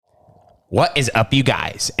What is up, you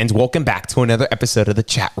guys, and welcome back to another episode of The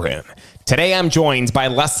Chat Room. Today, I'm joined by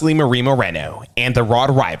Leslie Marie Moreno and the Raw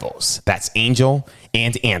Rivals. That's Angel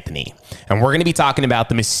and Anthony. And we're going to be talking about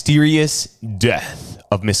the mysterious death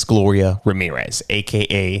of Miss Gloria Ramirez,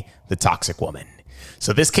 a.k.a. the Toxic Woman.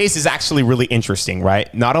 So this case is actually really interesting,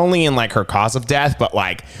 right? Not only in like her cause of death, but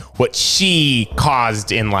like what she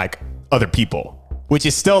caused in like other people, which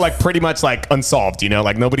is still like pretty much like unsolved, you know,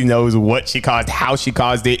 like nobody knows what she caused, how she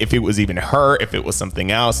caused it, if it was even her, if it was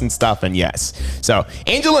something else and stuff. And yes, so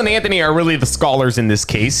Angel and Anthony are really the scholars in this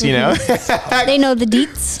case, you know. They know the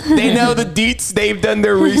deets. They know the deets. They've done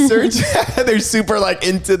their research. They're super like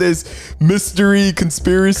into this mystery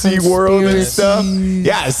conspiracy world and stuff.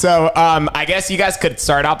 Yeah. So I guess you guys could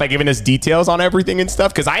start out by giving us details on everything and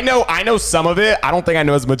stuff, because I know some of it. I don't think I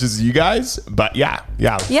know as much as you guys, but yeah.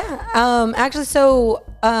 Actually, so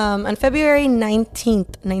on February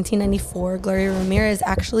 19th, 1994, Gloria Ramirez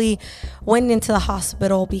actually went into the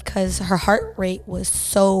hospital because her heart rate was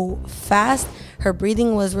so fast. Her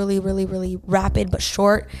breathing was really, really, really rapid but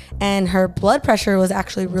short, and her blood pressure was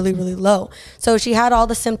actually really, really low. So she had all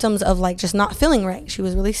the symptoms of like just not feeling right. She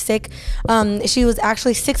was really sick. She was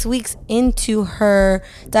actually 6 weeks into her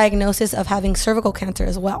diagnosis of having cervical cancer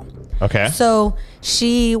as well. Okay. So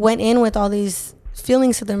she went in with all these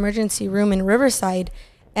feelings to the emergency room in Riverside,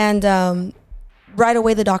 and right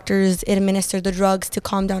away the doctors administered the drugs to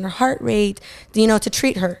calm down her heart rate, you know, to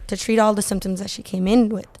treat all the symptoms that she came in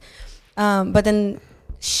with. But then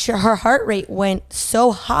her heart rate went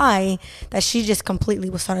so high that she just completely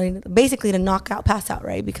was starting basically to pass out,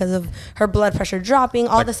 right? Because of her blood pressure dropping,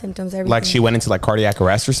 all the symptoms, everything. Like she went into like cardiac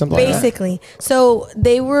arrest or something basically. Like that? So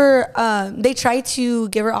they tried to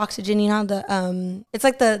give her oxygen, you know, it's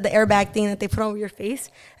like the airbag thing that they put over your face,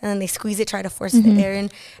 and then they squeeze it, try to force the air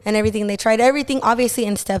in and everything. They tried everything, obviously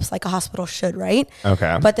in steps like a hospital should, right?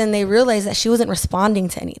 Okay. But then they realized that she wasn't responding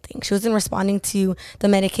to anything. She wasn't responding to the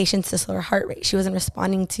medications to slow her heart rate. She wasn't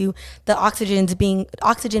responding to the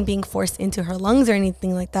oxygen being forced into her lungs or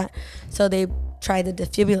anything like that. So they tried the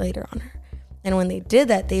defibrillator on her. And when they did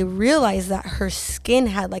that, they realized that her skin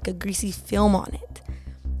had like a greasy film on it.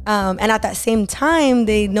 And at that same time,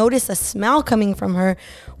 they noticed a smell coming from her,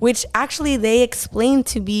 which actually they explained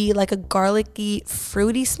to be like a garlicky,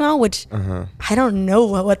 fruity smell, which I don't know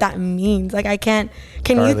what that means. Like can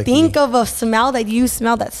garlicky. You think of a smell that you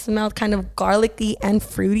smelled that smelled kind of garlicky and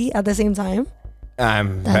fruity at the same time?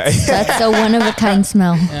 That's a one-of-a-kind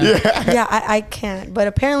smell. Yeah, I can't. But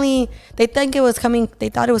apparently, they thought it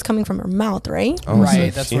was coming from her mouth, right? Oh,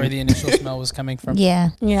 right. That's where the initial smell was coming from.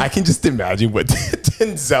 Yeah. I can just imagine what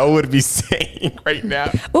Denzel would be saying right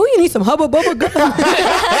now. Oh, you need some Hubba Bubba gum.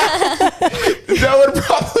 That would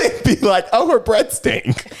probably be like, oh, her breath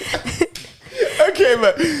stink. Okay,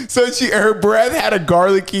 but so her breath had a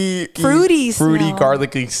garlicky, fruity,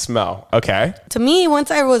 garlicky smell. Okay. To me,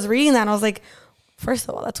 once I was reading that, I was like, first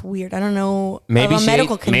of all, that's weird. I don't know. Maybe of a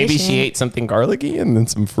medical condition. Maybe she ate something garlicky and then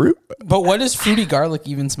some fruit. But what does fruity garlic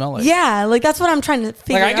even smell like? Yeah, like that's what I'm trying to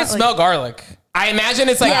figure out. Like I can smell garlic. I imagine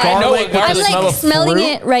it's like garlic. I'm like smelling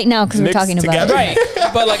it right now because we're talking about it. Right.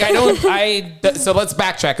 But like So let's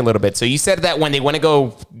backtrack a little bit. So you said that when they want to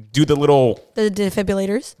go do the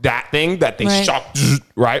defibrillators, that thing that they shot,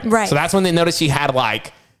 right? Right. So that's when they noticed she had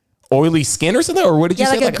like oily skin or something, or what did you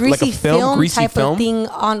say? Like a greasy film type film? Of thing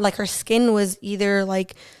on, like her skin was either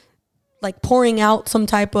like pouring out some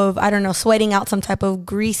type of, I don't know, sweating out some type of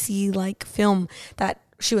greasy like film that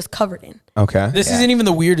she was covered in. Okay. This isn't even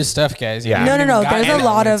the weirdest stuff, guys. Yeah. No. There's a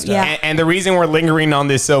lot of, And the reason we're lingering on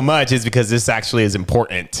this so much is because this actually is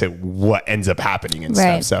important to what ends up happening and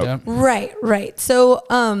stuff. So Right.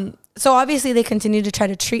 So obviously they continued to try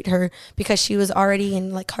to treat her because she was already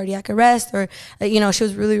in like cardiac arrest, or you know, she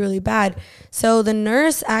was really, really bad. So the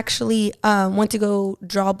nurse actually went to go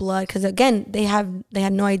draw blood because again they had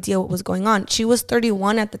no idea what was going on. She was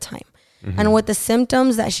 31 at the time, and with the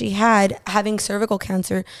symptoms that she had, having cervical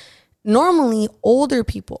cancer, normally older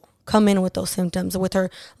people come in with those symptoms, with her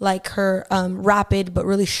rapid but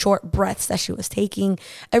really short breaths that she was taking.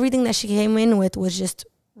 Everything that she came in with was just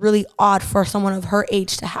really odd for someone of her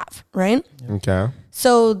age to have, right? Okay.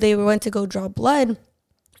 So they went to go draw blood,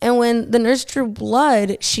 and when the nurse drew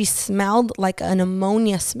blood, she smelled like an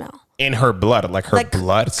ammonia smell. In her blood, like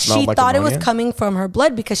blood smelled like ammonia? She thought it was coming from her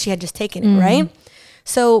blood because she had just taken it, right?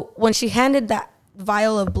 So when she handed that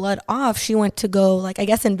vial of blood off, she went to go, like, I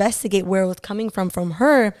guess, investigate where it was coming from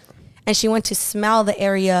her, and she went to smell the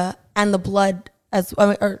area and the blood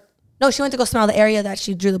she went to go smell the area that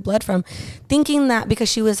she drew the blood from, thinking that because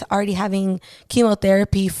she was already having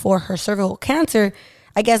chemotherapy for her cervical cancer,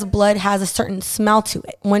 I guess blood has a certain smell to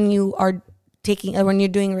it when you are taking when you're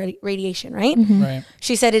doing radiation, right? Right.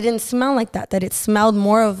 She said it didn't smell like that it smelled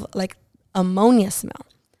more of like ammonia smell.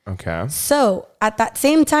 Okay. So at that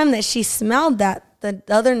same time that she smelled that, the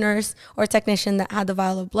other nurse or technician that had the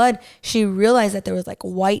vial of blood, she realized that there was like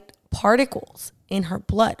white particles in her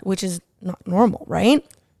blood, which is not normal, right?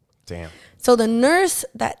 Damn. So the nurse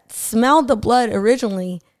that smelled the blood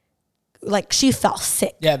originally, like she felt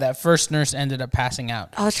sick. Yeah, that first nurse ended up passing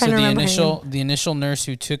out. I was trying to remember the initial nurse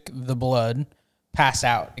who took the blood passed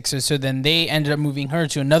out. So then they ended up moving her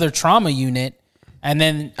to another trauma unit, and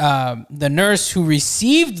then the nurse who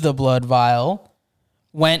received the blood vial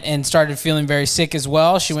went and started feeling very sick as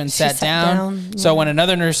well. She went and sat down. Yeah. So when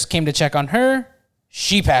another nurse came to check on her,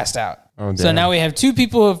 she passed out. Oh, so damn. now we have 2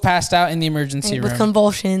 people who have passed out in the emergency room. With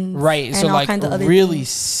convulsions. Right. And So all like kinds of other really things.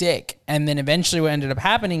 sick. And then eventually what ended up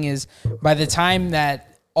happening is by the time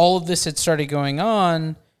that all of this had started going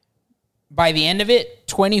on, by the end of it,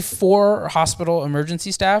 24 hospital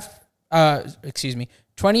emergency staff,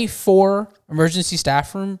 24 emergency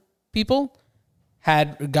staff room people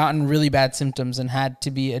had gotten really bad symptoms and had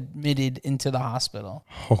to be admitted into the hospital.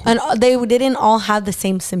 And they didn't all have the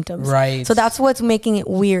same symptoms. Right. So that's what's making it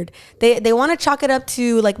weird. They want to chalk it up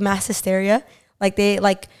to like mass hysteria. Like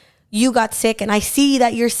you got sick and I see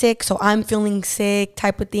that you're sick, so I'm feeling sick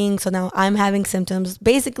type of thing. So now I'm having symptoms.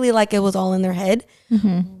 Basically like it was all in their head.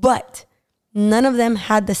 But none of them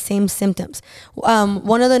had the same symptoms.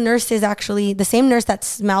 One of the nurses, actually, the same nurse that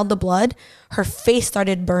smelled the blood, her face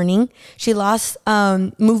started burning. She lost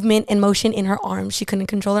movement and motion in her arms. She couldn't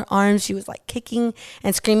control her arms. She was like kicking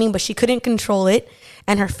and screaming, but she couldn't control it.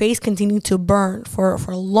 And her face continued to burn for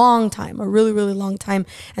a long time, a really, really long time.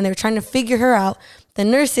 And they were trying to figure her out. The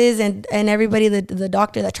nurses and everybody, the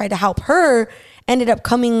doctor that tried to help her ended up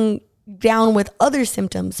coming down with other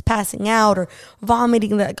symptoms, passing out or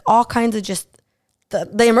vomiting, like all kinds of just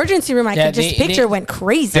the emergency room. I could just picture went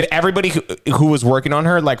crazy. Did everybody who was working on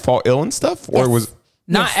her like fall ill and stuff, or Yes. was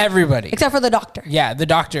Not everybody. Except for the doctor. Yeah, the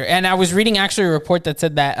doctor. And I was reading actually a report that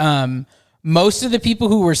said that most of the people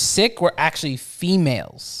who were sick were actually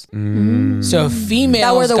females. So females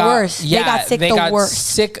That were the worst. Yeah, They got sick the worst.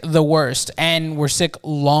 sick the worst and were sick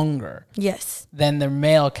longer Yes. than their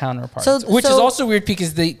male counterparts. So- which is so- also weird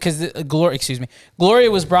because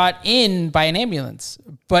Gloria was brought in by an ambulance,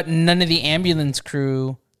 but none of the ambulance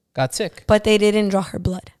crew got sick. But they didn't draw her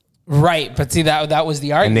blood. Right, but see that was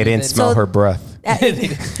the argument. and they didn't that- smell So- her breath?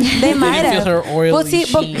 They might didn't have. feel her oily Well, see,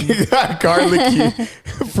 but- sheen. Garlicky,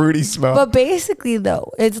 fruity smell. But basically,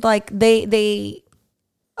 though, it's like they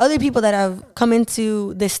other people that have come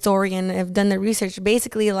into this story and have done their research,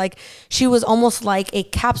 basically, like she was almost like a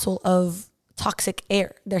capsule of toxic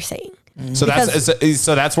air. They're saying. so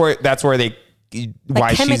that's where they why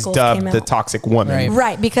she's chemicals dubbed came the out. toxic woman. Right.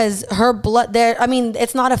 Right, because her blood there, I mean,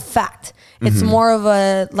 it's not a fact. It's Mm-hmm. more of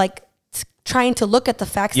a like trying to look at the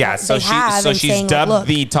facts Yeah, that so they have and she's saying, dubbed look,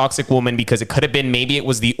 the toxic woman because it could have been maybe it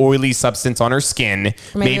was the oily substance on her skin,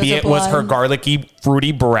 maybe it was her blood. garlicky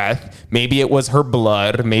fruity breath, maybe it was her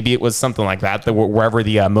blood, maybe it was something like that, wherever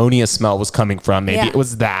the ammonia smell was coming from, maybe Yeah. it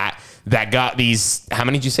was that got these, how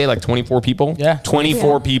many did you say, like 24 people? Yeah.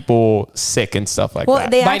 24 people sick and stuff like well, that.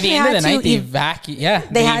 they By actually the end of had the night,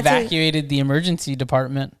 to they had to- evacuated the emergency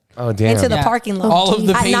department. Oh damn. into the Yeah. parking lot All of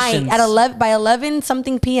the at patients. night at 11 by 11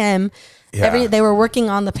 something p.m. Yeah. They were working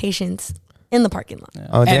on the patients in the parking lot.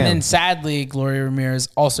 Oh damn. And then sadly, Gloria Ramirez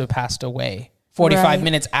also passed away 45 Right.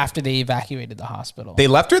 minutes after they evacuated the hospital. they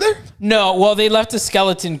left her there? No, well, they left a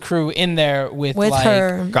skeleton crew in there with like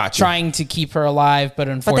her. Gotcha. trying to keep her alive, but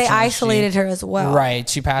But unfortunately, they isolated her as well. Right,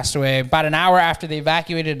 she passed away about an hour after they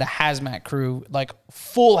evacuated. A hazmat crew, like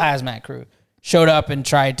full hazmat crew, showed up and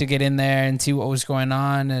tried to get in there and see what was going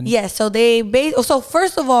on. And Yeah, so so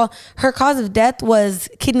first of all, her cause of death was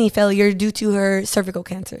kidney failure due to her cervical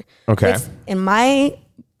cancer. Okay. Which in my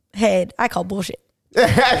head, I call bullshit.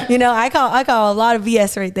 I call a lot of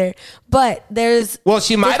BS right there. But there's Well,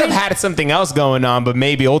 she might have had something else going on, but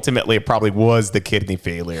maybe ultimately it probably was the kidney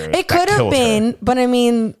failure. it that could have killed her. been, but I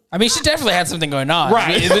mean, she definitely had something going on.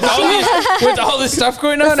 Right. I mean, with all this stuff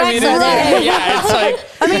going on. facts It's are right. it's like.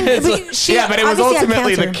 I mean, it's but like- she Yeah, but it was obviously had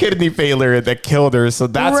ultimately the cancer. kidney failure that killed her, so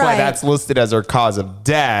that's why Right. that's listed as her cause of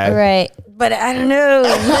death. Right. But I don't know.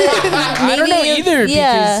 I don't know Maybe- either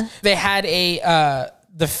yeah. because they had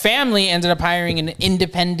the family ended up hiring an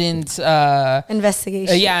independent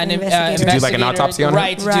Investigation. an investigator. To do like an autopsy on her?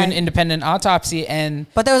 right, to do an Right. independent autopsy. And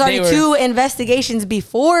But there was they already were- 2 investigations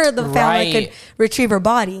before the family Right. could retrieve her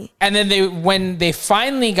body. And then when they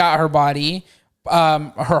finally got her body,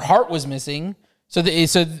 her heart was missing. So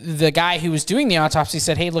the guy who was doing the autopsy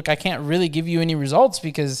said, "Hey, look, I can't really give you any results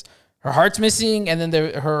because her heart's missing, and then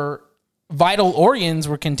vital organs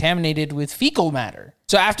were contaminated with fecal matter.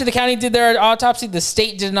 So after the county did their autopsy, the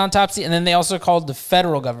state did an autopsy, and then they also called the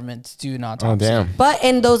federal government to do an autopsy. Oh, damn. But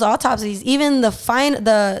in those autopsies, even the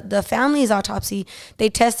family's autopsy, they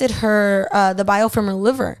tested her the biofilm her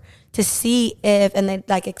liver to see if, and they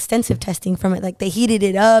like extensive testing from it. Like they heated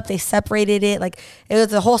it up, they separated it. Like it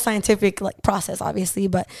was a whole scientific like process, obviously.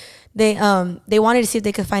 But they wanted to see if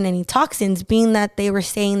they could find any toxins, being that they were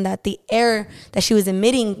saying that the air that she was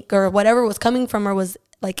emitting or whatever was coming from her was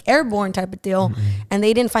like airborne type of deal, and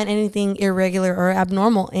they didn't find anything irregular or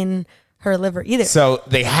abnormal in her liver either. So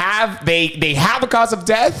they have a cause of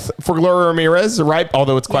death for Gloria Ramirez, right?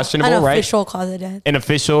 Although it's questionable, right? An official cause of death. An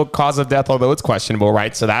official cause of death, although it's questionable,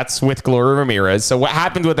 right? So that's with Gloria Ramirez. So what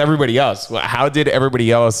happened with everybody else? How did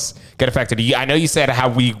everybody else get affected? I know you said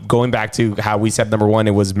going back to how we said number one,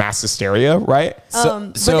 it was mass hysteria, right?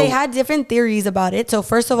 But they had different theories about it. So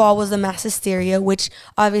first of all was the mass hysteria, which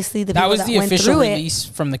obviously the people that went through it. That was the official release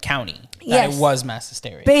from the county. Yes. It was mass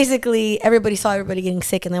hysteria. Basically, everybody saw everybody getting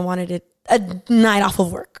sick and they wanted a night off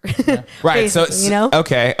of work. Yeah. Right. So, you know?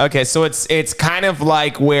 Okay. So it's kind of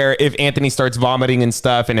like where if Anthony starts vomiting and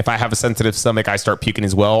stuff, and if I have a sensitive stomach, I start puking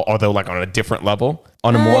as well, although like on a different level.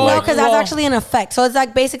 On a more no, because that's actually an effect. So it's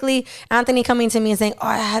like basically Anthony coming to me and saying, "Oh,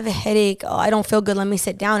 I have a headache. Oh, I don't feel good. Let me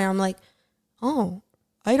sit down." And I'm like, "Oh,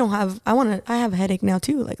 I have a headache now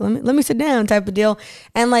too. Like, let me sit down," type of deal.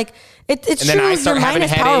 And like, it's and true. then I start your mind having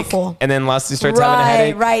is a headache, powerful. and then Leslie starts having a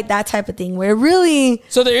headache. Right, that type of thing. Where really,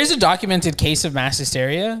 so there is a documented case of mass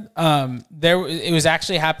hysteria. It was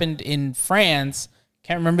actually happened in France.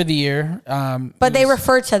 Can't remember the year. But they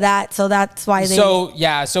refer to that, so that's why they. So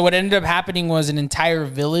what ended up happening was an entire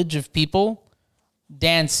village of people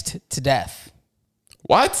danced to death.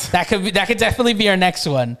 What? That could definitely be our next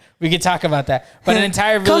one. We could talk about that. But an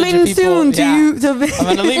entire village coming of people. Soon to you. I'm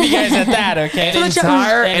going to leave you guys at that. Okay.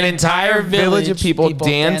 An entire village of people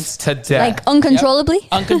danced to death, like uncontrollably.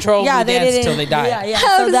 Uncontrollably danced till they died. Yeah.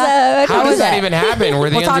 How does that even happen? Were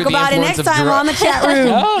they we'll talk about it next time on the chat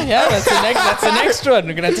room. Oh yeah, that's the next one.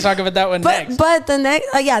 We're gonna have to talk about that one next. But the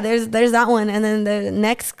next, there's that one, and then the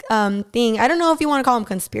next thing. I don't know if you want to call them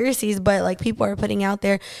conspiracies, but like people are putting out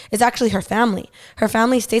there, is actually her family. Her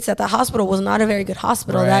family states that the hospital was not a very good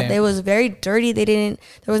hospital. Right. That it was very dirty. There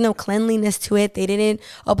was no cleanliness to it. They didn't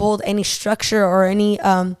uphold any structure or any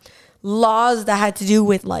laws that had to do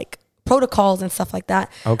with like protocols and stuff like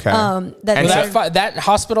that. Okay. That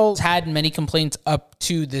hospital had many complaints up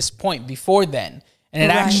to this point before then, and it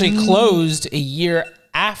actually closed a year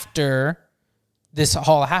after this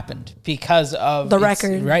all happened because of the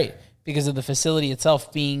record, right? Because of the facility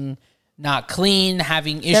itself being not clean,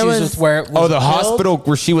 having issues with where it was the built. hospital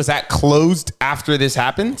where she was at closed after this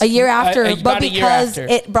happened? A year after, but because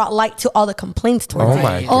it brought light to all the complaints towards it. Oh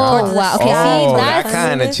my God. Oh wow. Okay, Oh, see, that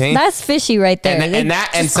kind of changed. That's fishy right there.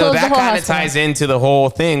 And so that kind of ties into the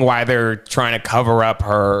whole thing why they're trying to cover up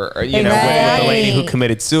her, with the lady who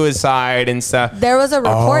committed suicide and stuff. There was a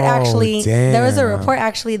report damn. There was a report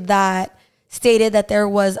actually that stated that there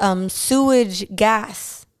was sewage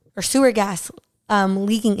gas or sewer gas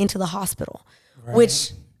leaking into the hospital,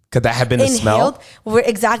 which could that have been the smell?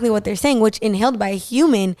 Exactly what they're saying, which inhaled by a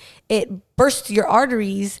human, it bursts your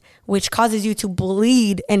arteries, which causes you to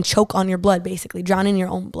bleed and choke on your blood, basically drown in your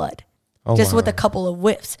own blood, with a couple of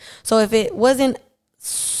whiffs. So if it wasn't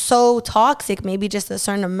so toxic, maybe just a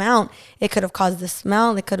certain amount, it could have caused the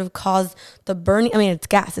smell. It could have caused the burning. I mean, it's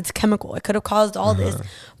gas, it's chemical. It could have caused all this.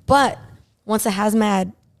 But once the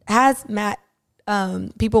hazmat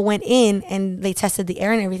people went in and they tested the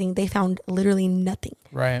air and everything, they found literally nothing.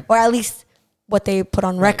 Right. Or at least what they put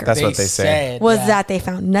on record. That's what they say. Was that they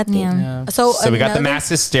found nothing. Yeah. So we got the mass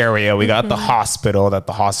hysteria. We got the hospital, that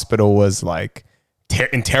the hospital was like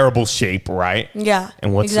in terrible shape, right? Yeah.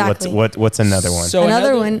 And what's another one? So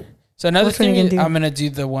another one. So another Which one thing you gonna do? I'm gonna do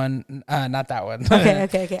the one, not that one.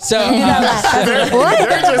 Okay. So You do that last.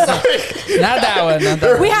 What? not that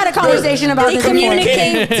one. We had a conversation about this.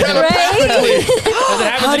 Communicate,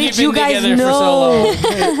 right? How did you guys know?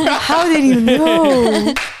 How did you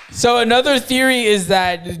know? So another theory is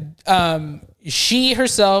that she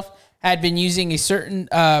herself had been using a certain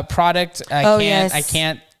product. I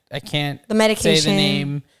can't the medication. say the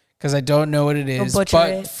name because I don't know what it is. But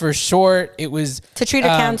it. for short, it was To treat a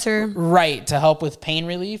cancer. right? To help with pain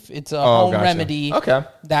relief. It's a home remedy. Okay.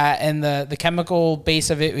 And the chemical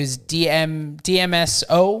base of it was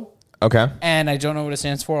DMSO. Okay. And I don't know what it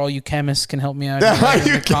stands for. All you chemists can help me out. Drop it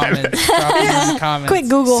in the comments. Quick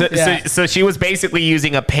Google. So she was basically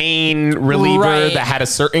using a pain reliever that had a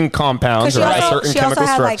certain compound or a certain chemical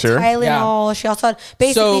structure. Like Tylenol. She also had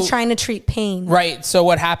basically trying to treat pain. Right. So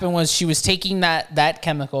what happened was she was taking that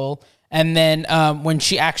chemical And then when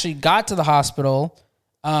she actually got to the hospital,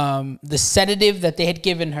 the sedative that they had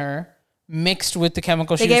given her mixed with the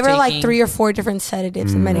chemical she was taking. They gave her like 3 or 4 different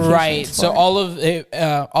sedatives and medications. Right. So all of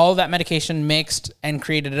that medication mixed and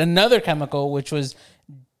created another chemical, which was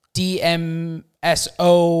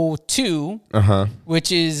DMSO2,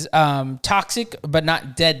 which is toxic but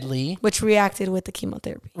not deadly. Which reacted with the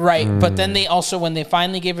chemotherapy. Right. But then they also, when they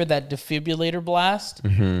finally gave her that defibrillator blast,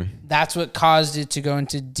 that's what caused it to go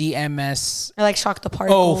into DMS. It like shocked the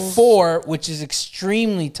particles. 04, which is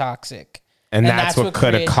extremely toxic. And that's what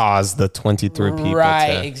could have caused the 23 people.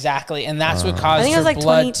 Right, exactly. And that's what caused I think it was her like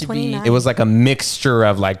blood 20, to 29. be. It was like a mixture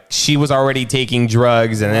of like she was already taking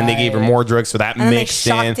drugs, and then they gave her more drugs, so that then they mixed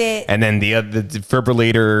in, shocked it. and then the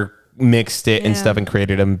defibrillator mixed it and stuff and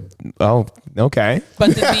created them. Oh, okay.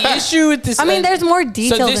 But the issue with this, I mean, there's more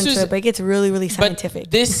details into was- it, but it gets really, really but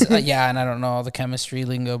scientific. this, yeah, and I don't know all the chemistry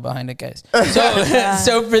lingo behind it, guys. So,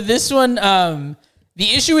 so for this one, the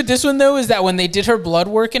issue with this one though is that when they did her blood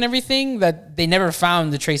work and everything, that they never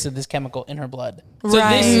found the trace of this chemical in her blood. So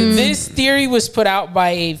Right. this theory was put out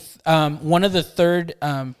by one of the third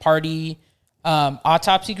party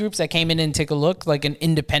autopsy groups that came in and took a look, like an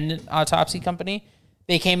independent autopsy company.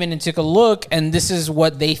 They came in and took a look, and this is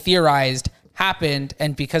what they theorized happened.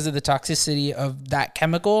 And because of the toxicity of that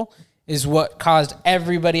chemical, is what caused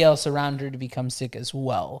everybody else around her to become sick as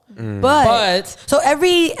well. But so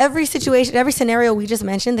every situation, every scenario we just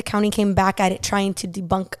mentioned, the county came back at it trying to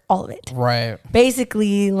debunk all of it. Right.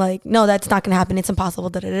 Basically, like, no, that's not going to happen. It's impossible.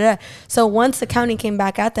 Da, da, da, da. So once the county came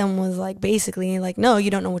back at them, was like, basically, like, no,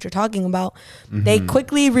 you don't know what you're talking about. They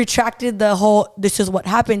quickly retracted the whole, this is what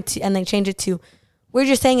happened, and they changed it to, we're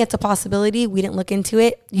just saying it's a possibility. We didn't look into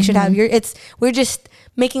it. You should have we're just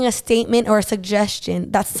making a statement or a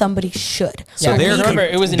suggestion that somebody should. So remember,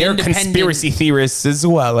 it was an they're independent conspiracy theorists as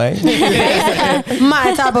well, eh?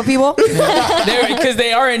 My type of people. because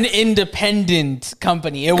they are an independent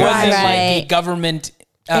company. It wasn't like a government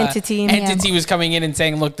Entity was coming in and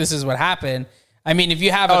saying, "Look, this is what happened." I mean, if you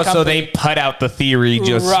have a company, so they put out the theory,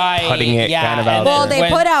 just putting it kind of out Well, there. they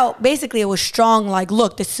put out, basically it was strong, like,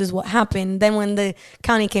 look, this is what happened. Then when the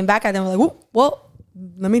county came back at them, we're like, well,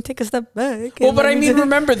 let me take a step back. Well, but I mean,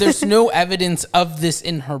 remember, there's no evidence of this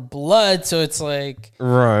in her blood, so it's like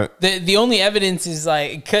Right. the only evidence is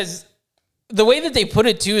like, because the way that they put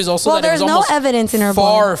it too is also that there's it was no almost evidence in her blood.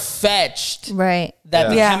 far-fetched Right. that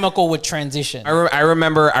the Yeah. chemical would transition. I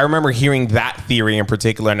remember hearing that theory in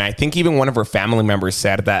particular, and I think even one of her family members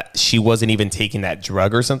said that she wasn't even taking that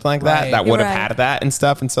drug or something like that. Right. That would have Right. had that and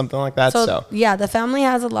stuff and something like that. So, yeah, the family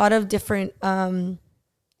has a lot of different,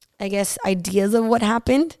 I guess, ideas of what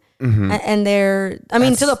happened. And they're, I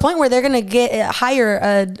mean, to the point where they're going to hire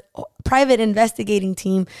a private investigating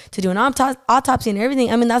team to do an autopsy and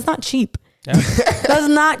everything. I mean, that's not cheap. Yeah. That's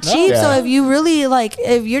not cheap. Yeah. So if you really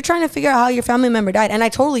if you're trying to figure out how your family member died, and I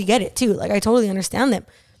totally get it too. Like, I totally understand them,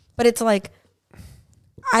 but it's like,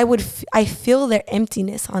 I feel their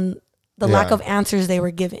emptiness on the lack of answers they were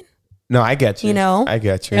given. no, I get you. You know? I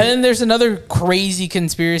get you. And then there's another crazy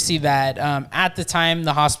conspiracy that at the time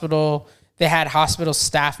the hospital, they had hospital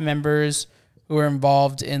staff members who were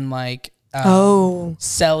involved in like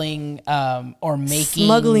selling or making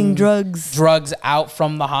Smuggling drugs out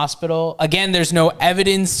from the hospital. Again, there's no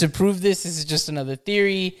evidence to prove this. This is just another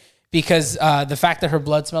theory because the fact that her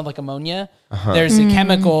blood smelled like ammonia, there's a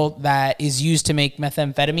chemical that is used to make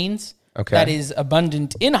methamphetamines that is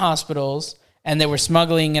abundant in hospitals, and they were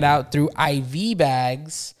smuggling it out through IV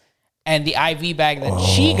bags. And the IV bag that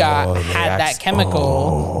she got had that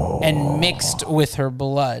chemical and mixed with her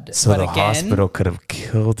blood. So the hospital could have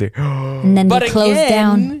killed her. And then they closed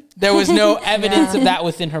down. There was no evidence of that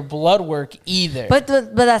within her blood work either. But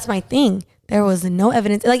that's my thing. There was no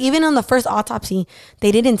evidence. Like, even on the first autopsy,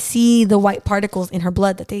 they didn't see the white particles in her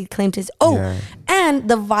blood that they claimed is. And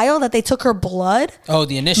the vial that they took her blood.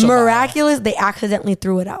 The initial miraculous. They accidentally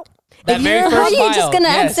threw it out. That very How are first you vial, just going to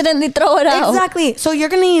accidentally throw it out? Exactly. So you're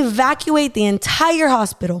going to evacuate the entire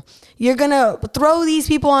hospital. You're going to throw these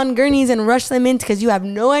people on gurneys and rush them in because you have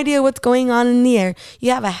no idea what's going on in the air. You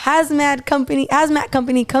have a hazmat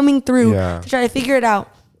company coming through to try to figure it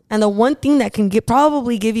out. And the one thing that can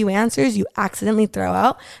probably give you answers, you accidentally throw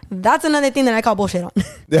out. That's another thing that I call bullshit on.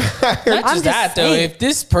 Not just that, though. If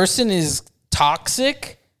this person is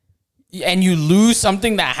toxic and you lose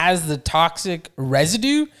something that has the toxic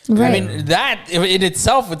residue, I mean, that in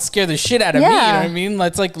itself would scare the shit out of me. You know what I mean?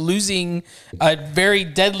 That's like losing a very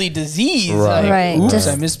deadly disease. Right. Like, oops, Just-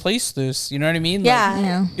 I misplaced this. You know what I mean?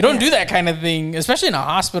 Yeah. Like, you don't do that kind of thing, especially in a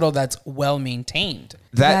hospital that's well maintained.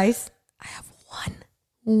 Guys, I have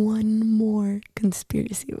one more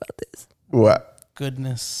conspiracy about this. What?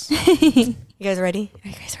 goodness. You guys ready? Are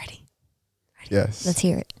you guys ready? Yes. Let's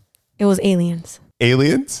hear it. It was aliens.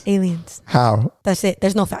 Aliens? Aliens. How? That's it.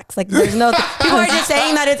 There's no facts. Like, there's no. People are just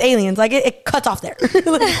saying that it's aliens. Like, it cuts off there.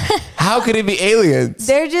 How could it be aliens?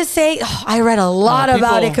 They're just saying. Oh, I read a lot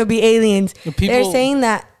about it. Could be aliens. They're saying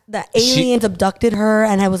that aliens abducted her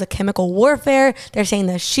and it was a chemical warfare. They're saying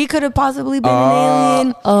that she could have possibly been an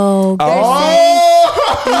alien. Oh,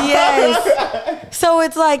 Saying, yes. So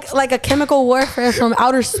it's like a chemical warfare from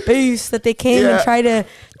outer space that they came and tried to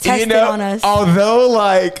test it on us. Although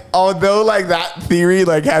that theory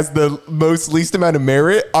like has the most least amount of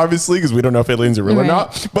merit, obviously, because we don't know if aliens are real or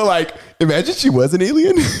not. But like, imagine she was an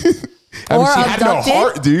alien. I mean, she had no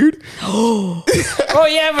heart, dude. Oh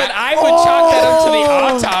yeah, but I would chalk that up to the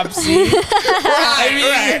autopsy.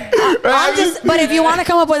 But if you want to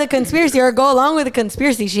come up with a conspiracy or go along with a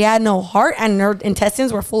conspiracy, she had no heart and her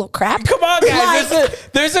intestines were full of crap. Come on, guys.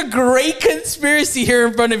 There's a great conspiracy here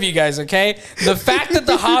in front of you guys, okay? The fact that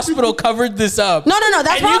the hospital covered this up. No.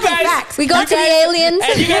 That's probably facts. we go to the aliens.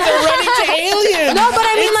 And you guys are running to aliens. No, but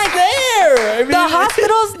I mean, it's there. I mean, the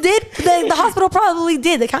hospitals did. The hospital probably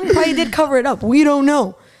did. The county probably did cover it up. We don't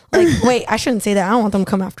know. Like, wait, I shouldn't say that. I don't want them to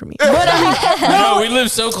come after me. But I mean, no, we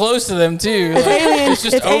live so close to them too. Like, aliens.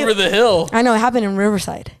 it's just over the hill. I know it happened in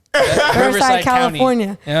Riverside. Riverside,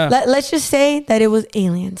 California. Yeah. Let's just say that it was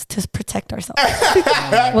aliens to protect ourselves.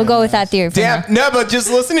 We'll go with that theory. For now. Damn, no, but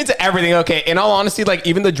just listening to everything. Okay, in all honesty, like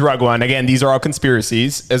even the drug one. Again, these are all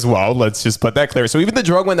conspiracies as well. Let's just put that clear. So even the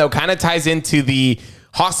drug one though kind of ties into the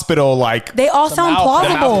hospital, like they all sound the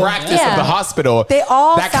plausible. malpractice of the hospital. They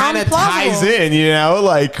all that kind of ties in, you know,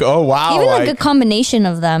 like oh wow, Even like a combination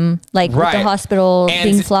of them, like with the hospital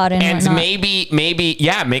being flawed and whatnot. maybe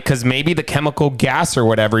because maybe the chemical gas or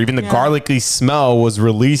whatever, even the garlicky smell was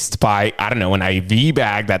released by I don't know an IV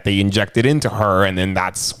bag that they injected into her, and then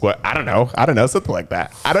that's what I don't know something like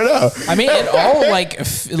that. I don't know. I mean, it all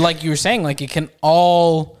like you were saying, like it can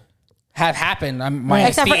all have happened. Minus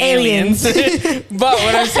except the for aliens. But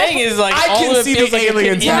what I'm saying is like I all can of see it feels the like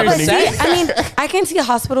aliens it can happening. intersect. I mean, I can see a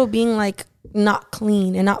hospital being like not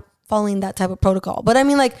clean and not following that type of protocol. But I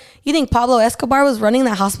mean, like, you think Pablo Escobar was running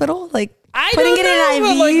that hospital? Like, putting it in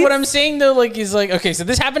but IV? like what I'm saying though, like is like okay, so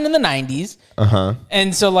this happened in the 90s,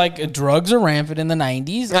 and so like drugs are rampant in the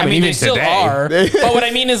 90s. I mean they still are, but what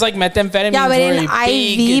I mean is like methamphetamine. Yeah, but in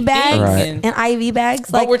IV bags, bags, in IV bags.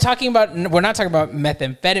 But Like, we're not talking about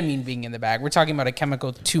methamphetamine being in the bag. We're talking about a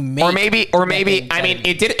chemical to make. Or maybe. I mean,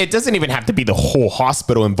 it doesn't even have to be the whole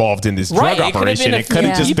hospital involved in this drug operation. It could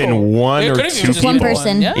have just been one or two people. One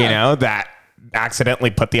person. You know that accidentally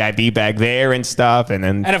put the IV bag there and stuff,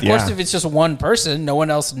 and of course, if it's just one person, no one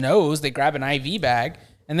else knows. They grab an IV bag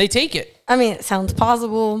and they take it. I mean, it sounds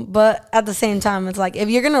possible, but at the same time, it's like if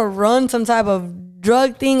you're gonna run some type of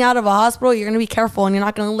drug thing out of a hospital, you're gonna be careful and you're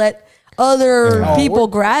not gonna let other people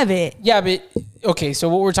grab it. Yeah, but okay, so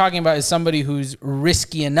what we're talking about is somebody who's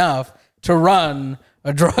risky enough to run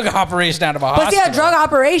a drug operation out of a hospital. But see, a drug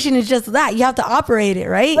operation is just that. You have to operate it,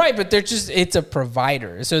 right? Right, but it's a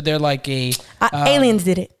provider. So they're like aliens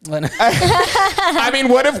did it. I mean,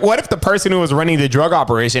 what if the person who was running the drug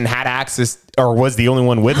operation had access or was the only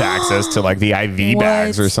one with access to like the IV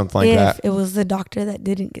bags or something like that? It was the doctor that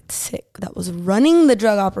didn't get sick that was running the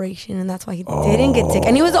drug operation, and that's why he didn't get sick.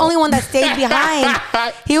 And he was the only one that stayed behind.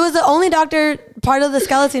 He was the only doctor, part of the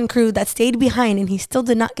skeleton crew, that stayed behind, and he still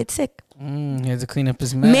did not get sick. He had to clean up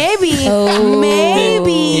his mess. Maybe. He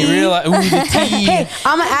realized, the tea. Hey,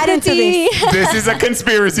 I'm going to add into this. This is a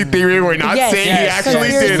conspiracy theory. We're not saying he actually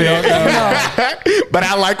did it. But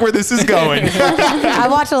I like where this is going. I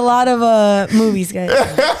watch a lot of movies, guys.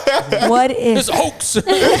 What if... It's a hoax.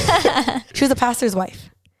 She was a pastor's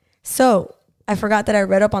wife. So, I forgot that I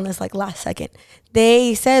read up on this like last second.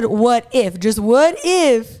 They said, what if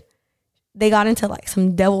they got into like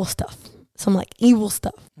some devil stuff, some like evil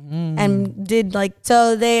stuff, and did like,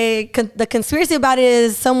 so the conspiracy about it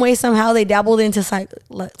is some way, somehow they dabbled into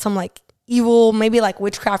some like evil, maybe like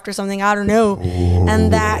witchcraft or something, I don't know.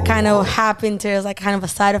 And that kind of happened to as like kind of a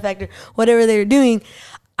side effect or whatever they were doing.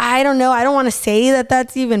 I don't know. I don't want to say that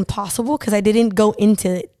that's even possible because I didn't go into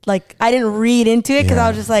it. Like, I didn't read into it because I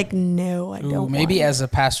was just like, no, I don't. Maybe as a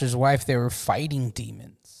pastor's wife, they were fighting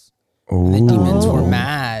demons. The demons were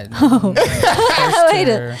mad.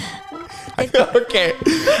 Okay.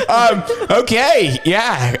 Okay.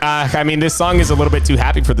 Yeah. I mean, this song is a little bit too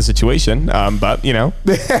happy for the situation. But you know,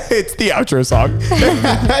 it's the outro song.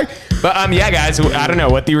 But yeah, guys, I don't know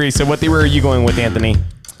what theory. So what theory are you going with, Anthony?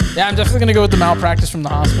 Yeah, I'm definitely gonna go with the malpractice from the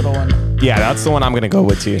hospital one. Yeah, that's the one I'm gonna go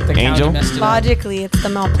with too. Angel. Logically, it's the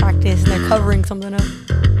malpractice, and they're covering something up.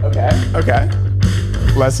 Okay.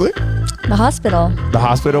 Leslie. The hospital. The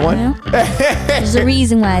hospital one? Yeah. There's a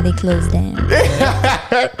reason why they closed down.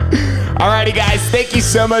 Alrighty, guys. Thank you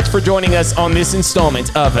so much for joining us on this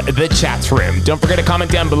installment of The Chat Room. Don't forget to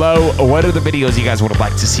comment down below what other videos you guys would have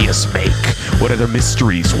liked to see us make. What other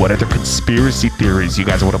mysteries, what other conspiracy theories you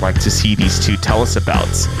guys would have liked to see these two tell us about.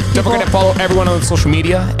 Don't forget to follow everyone on social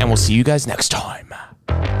media, and we'll see you guys next time.